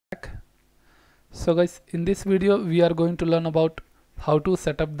So guys, in this video we are going to learn about how to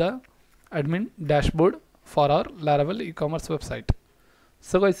set up the admin dashboard for our Laravel e-commerce website.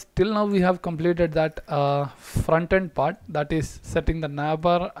 So guys, till now we have completed that front end part, that is setting the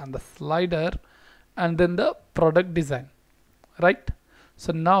navbar and the slider and then the product design, right?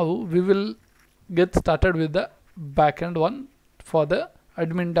 So now we will get started with the backend one for the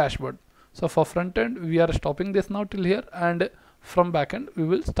admin dashboard. So for front end we are stopping this now till here, and from backend we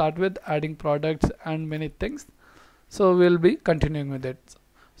will start with adding products and many things. So we'll be continuing with it.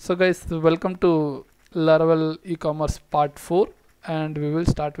 So guys, welcome to Laravel Ecommerce Part-4, and we will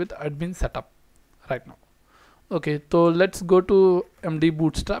start with admin setup right now. Okay, so let's go to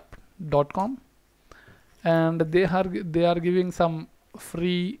mdbootstrap.com, and they are giving some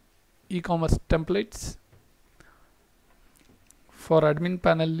free e-commerce templates for admin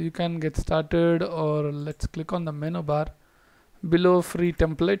panel. You can get started, or let's click on the menu bar below free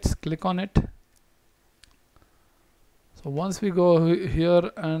templates, click on it. So once we go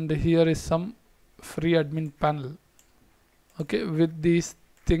here, and here is some free admin panel, okay, with these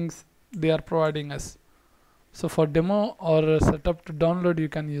things they are providing us. So for demo or setup to download, you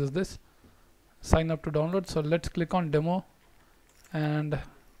can use this, sign up to download. So let's click on demo and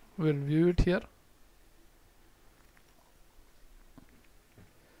we'll view it here.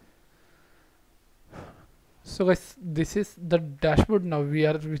 So guys, this is the dashboard now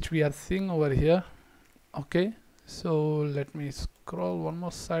which we are seeing over here. Okay, so let me scroll one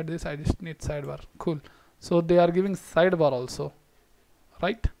more side. This I just need sidebar. Cool. So they are giving sidebar also,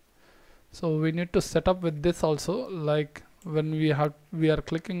 right? So we need to set up with this also. Like when we are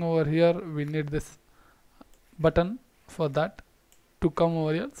clicking over here, we need this button for that to come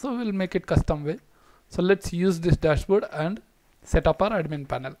over here. So we'll make it custom way. So let's use this dashboard and set up our admin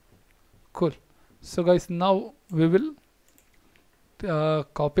panel. Cool. So guys, now we will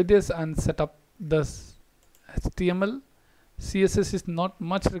copy this and set up this HTML. CSS is not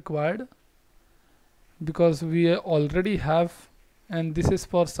much required because we already have, and this is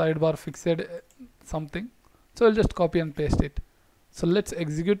for sidebar fixed something. So I'll just copy and paste it. So let's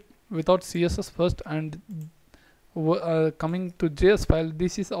execute without CSS first, and coming to JS file,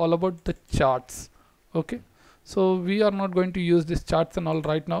 this is all about the charts. Okay, so we are not going to use this charts and all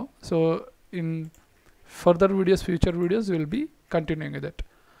right now. So in further videos, future videos, we will be continuing with it.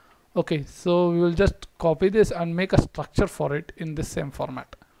 Okay, so we will just copy this and make a structure for it in the same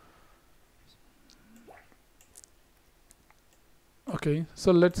format. Okay,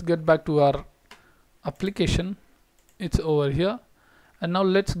 so let's get back to our application. It's over here, and now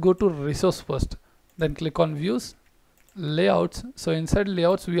let's go to resource first, then click on views, layouts. So inside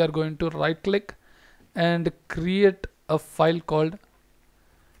layouts we are going to right click and create a file called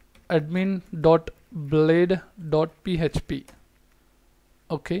admin.blade.php.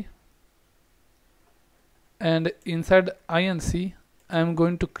 okay, and inside inc I am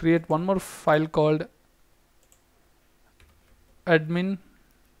going to create one more file called admin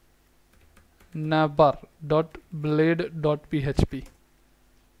navbar.blade.php.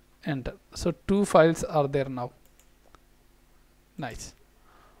 enter. So two files are there now. Nice.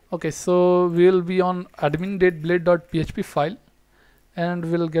 Okay, so we'll be on admin.blade.php file, and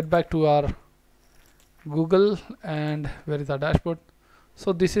we'll get back to our Google, and where is our dashboard?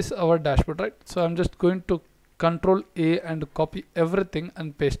 So this is our dashboard, right? So I'm just going to Control A and copy everything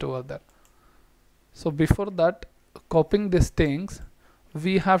and paste over there. So before that, copying these things,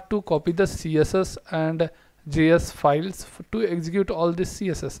 we have to copy the CSS and JS files to execute all these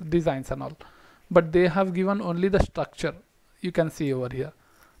CSS designs and all, but they have given only the structure, you can see over here.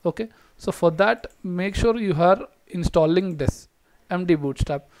 Okay, so for that, make sure you are installing this MD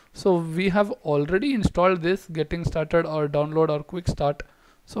Bootstrap. So we have already installed this, getting started or download or quick start.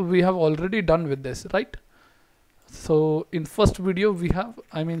 So we have already done with this, right? So in first video we have,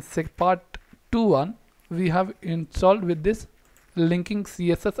 part 2.1, we have installed with this linking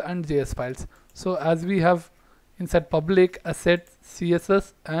CSS and JS files. So as we have inside public assets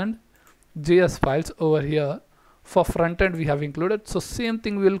CSS and JS files over here, for front end we have included. So same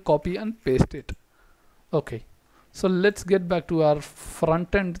thing, we will copy and paste it. Okay, so let's get back to our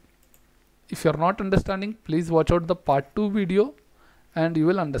front end. If you're not understanding, please watch out the part 2 video and you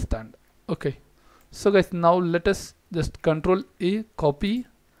will understand. Okay, so guys, now let us just Control A, copy,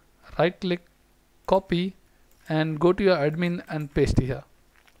 right click, copy, and go to your admin and paste here.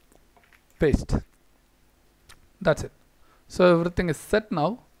 Paste. That's it. So everything is set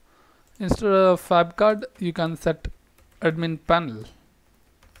now. Instead of fab card, you can set admin panel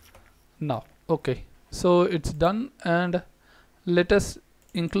now. Okay, so it's done, and let us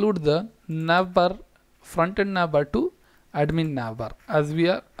include the navbar, front end navbar to admin navbar as we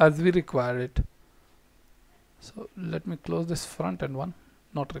require it. So let me close this front end one,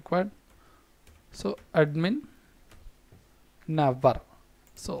 not required. So admin navbar.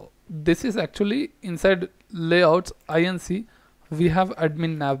 So this is actually inside layouts INC, we have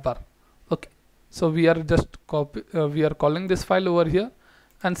admin navbar. Okay, so we are just we are calling this file over here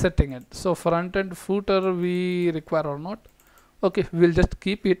and setting it. So front end footer we require or not. Okay, we'll just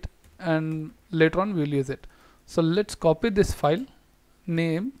keep it and later on we'll use it. So let's copy this file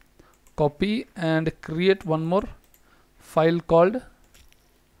name, copy and create one more file called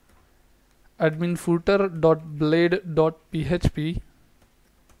adminfooter.blade.php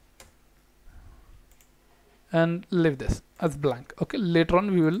and leave this as blank. Okay, later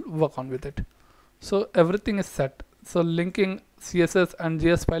on we will work on with it. So everything is set. So linking CSS and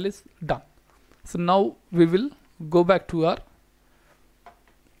JS file is done. So now we will go back to our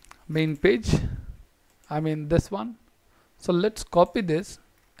main page, I mean this one. So let's copy this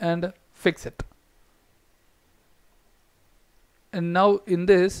and fix it. And now in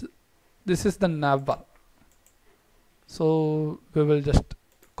this is the navbar. So we will just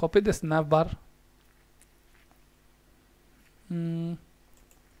copy this navbar.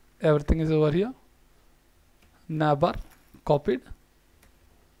 Everything is over here. Navbar copied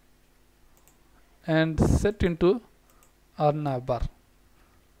and set into our navbar.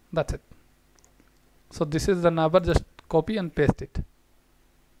 That's it. So this is the navbar, just copy and paste it.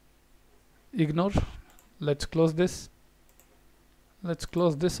 Ignore. Let's close this. Let's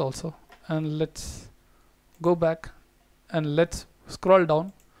close this also, and let's go back and let's scroll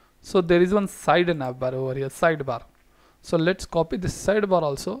down. So there is one side navbar over here, sidebar. So let's copy this sidebar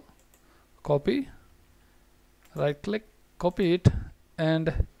also. Copy, right click, copy it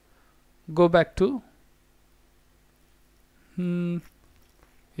and go back to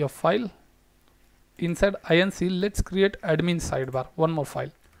your file. Inside INC, let's create admin sidebar, one more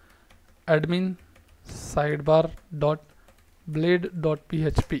file, admin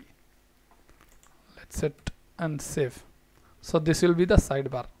sidebar.blade.php. Let's set and save. So this will be the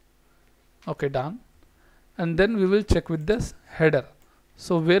sidebar. Okay, done. And then we will check with this header.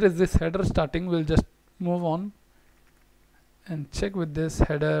 So where is this header starting? We'll just move on and check with this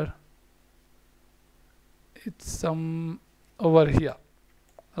header. It's some over here,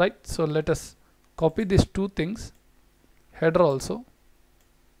 right? So let us copy these two things, header also,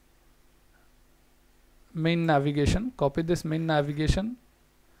 main navigation, copy this main navigation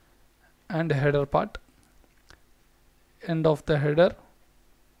and header part, end of the header.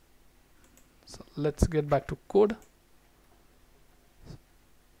 So let's get back to code.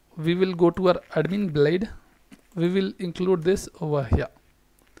 We will go to our admin blade. We will include this over here,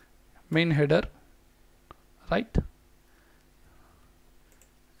 main header, right?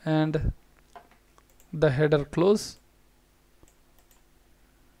 And the header close,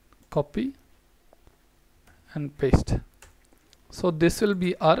 copy and paste. So this will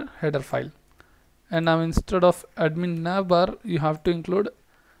be our header file. And now instead of admin navbar, you have to include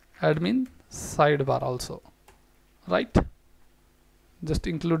admin sidebar also, right? Just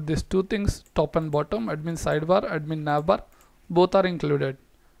include these two things, top and bottom, admin sidebar, admin navbar, both are included.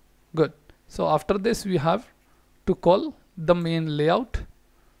 Good. So after this we have to call the main layout.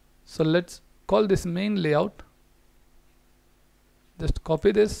 So let's call this main layout. Just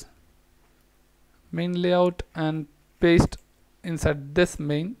copy this main layout and paste inside this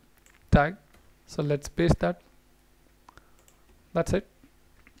main tag. So let's paste that. That's it.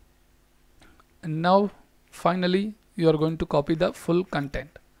 And now finally you are going to copy the full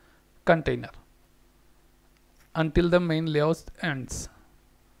container until the main layout ends,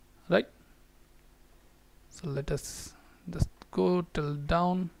 right? So let us just go till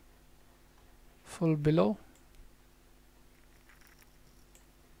down, full below,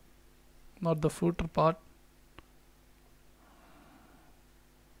 not the footer part,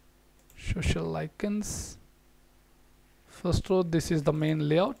 social icons, first row. This is the main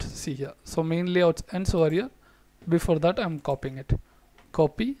layout, see here. So main layout ends over here. Before that I'm copying it,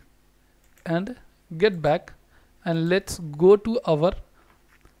 copy and get back, and let's go to our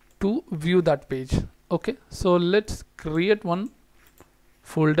to view that page. Okay, so let's create one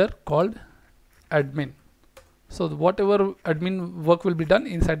folder called admin. So whatever admin work will be done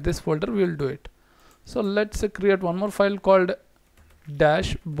inside this folder, we will do it. So let's create one more file called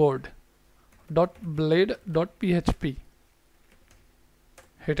dashboard.blade.php.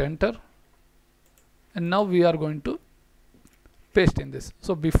 Hit enter. And now we are going to paste in this.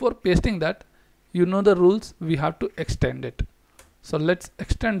 So before pasting that, you know the rules, we have to extend it. So let's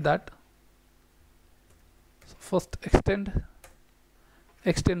extend that. So first extend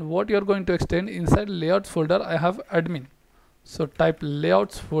what you are going to extend. Inside layouts folder I have admin. So type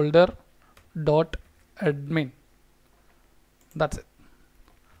layouts folder dot admin. That's it.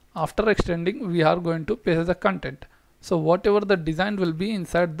 After extending, we are going to paste the content. So whatever the design will be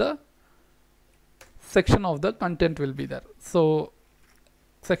inside the section of the content will be there. So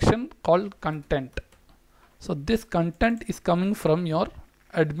section called content. So this content is coming from your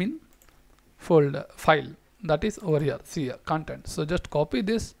admin folder file, that is over here. See here, content. So just copy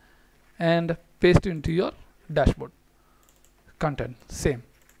this and paste into your dashboard. Content, same,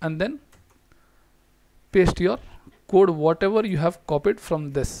 and then paste your code whatever you have copied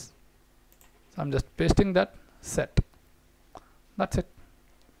from this. So I'm just pasting that, set. That's it.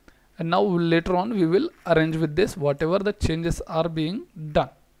 And now later on we will arrange with this whatever the changes are being done.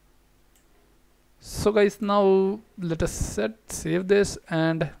 So guys, now let us save this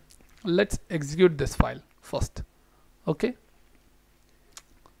and let's execute this file first. Okay,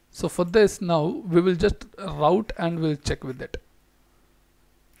 so for this now we will just route and we'll check with it.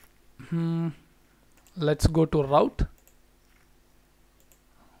 Let's go to route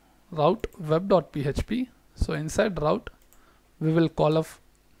web.php. So inside route we will call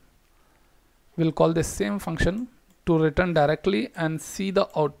this same function to return directly and see the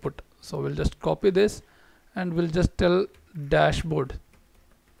output. So we'll just copy this and we'll just tell dashboard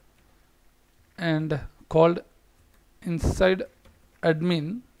and called inside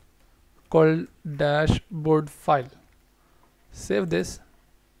admin called dashboard file. Save this.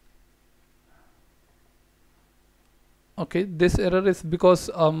 Okay, this error is because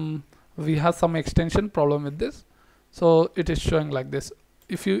we have some extension problem with this, so it is showing like this.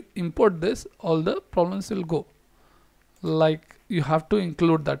 If you import this, all the problems will go. Like you have to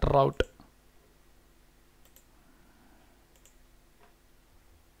include that route.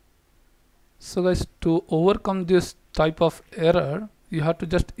 So guys, to overcome this type of error, you have to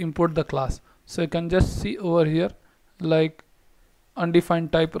just import the class. So you can just see over here like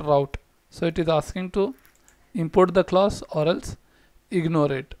undefined type route. So it is asking to import the class or else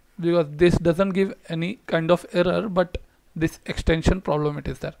ignore it, because this doesn't give any kind of error, but this extension problem it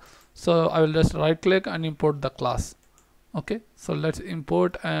is there. So I will just right click and import the class. Okay, so let's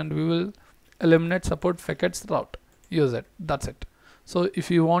import and we will eliminate support facets route. Use it. That's it. So if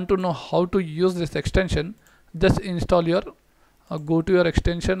you want to know how to use this extension, just install your go to your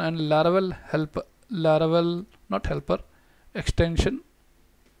extension and Laravel not helper extension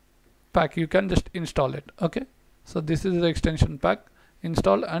pack. You can just install it. Okay, so this is the extension pack.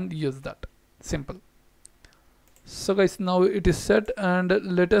 Install and use that. Simple. So guys, now it is set and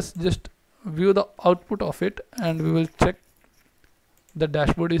let us just view the output of it and we will check the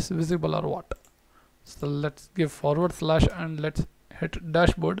dashboard is visible or what. So let's give / and let's hit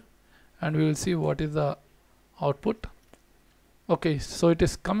dashboard and we will see what is the output. Okay, so it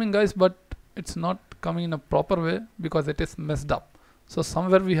is coming guys, but it's not coming in a proper way because it is messed up. So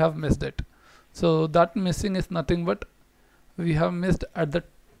somewhere we have missed it. So that missing is nothing but we have missed at the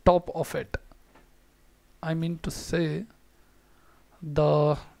top of it. I mean to say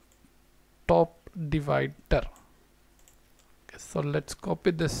the top divider. Okay, so let's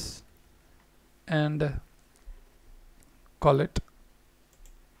copy this and call it.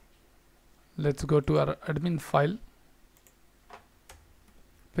 Let's go to our admin file,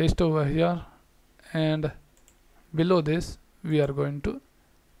 paste over here, and below this we are going to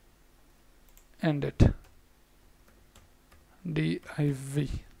end it, div.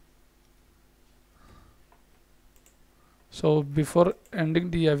 So before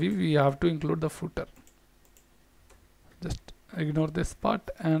ending div we have to include the footer. Just ignore this part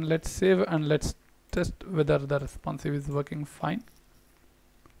and let's save and let's test whether the responsive is working fine.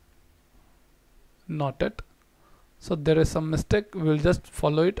 Not it. So there is some mistake. We'll just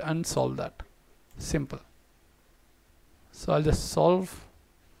follow it and solve that. Simple. So I'll just solve.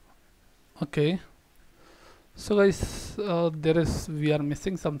 Okay. So guys, we are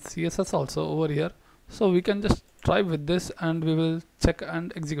missing some CSS also over here. So we can just try with this and we will check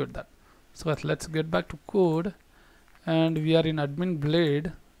and execute that. So guys, let's get back to code and we are in admin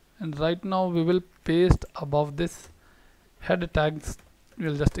blade, and right now we will paste above this head tags.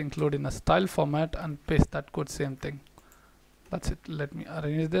 We'll just include in a style format and paste that code, same thing. That's it. Let me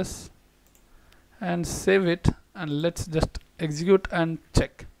arrange this and save it and let's just execute and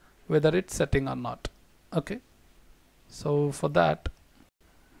check whether it's setting or not. Okay, so for that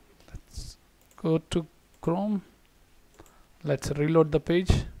let's go to Chrome, let's reload the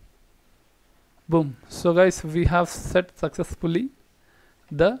page. Boom. So guys, we have set successfully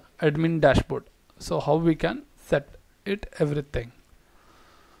the admin dashboard. So how we can set it, everything.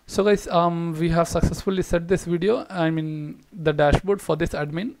 So guys, we have successfully set this video, the dashboard for this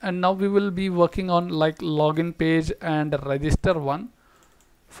admin, and now we will be working on like login page and register one.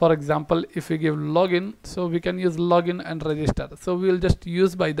 For example, if we give login, so we can use login and register. So we will just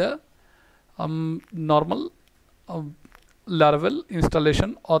use by the normal Laravel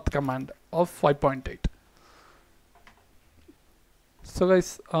installation auth command of 5.8. So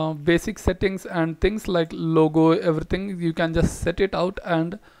guys, basic settings and things like logo, everything you can just set it out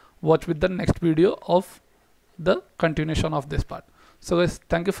and watch with the next video of the continuation of this part. So guys,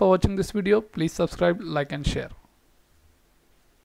 thank you for watching this video. Please subscribe, like and share.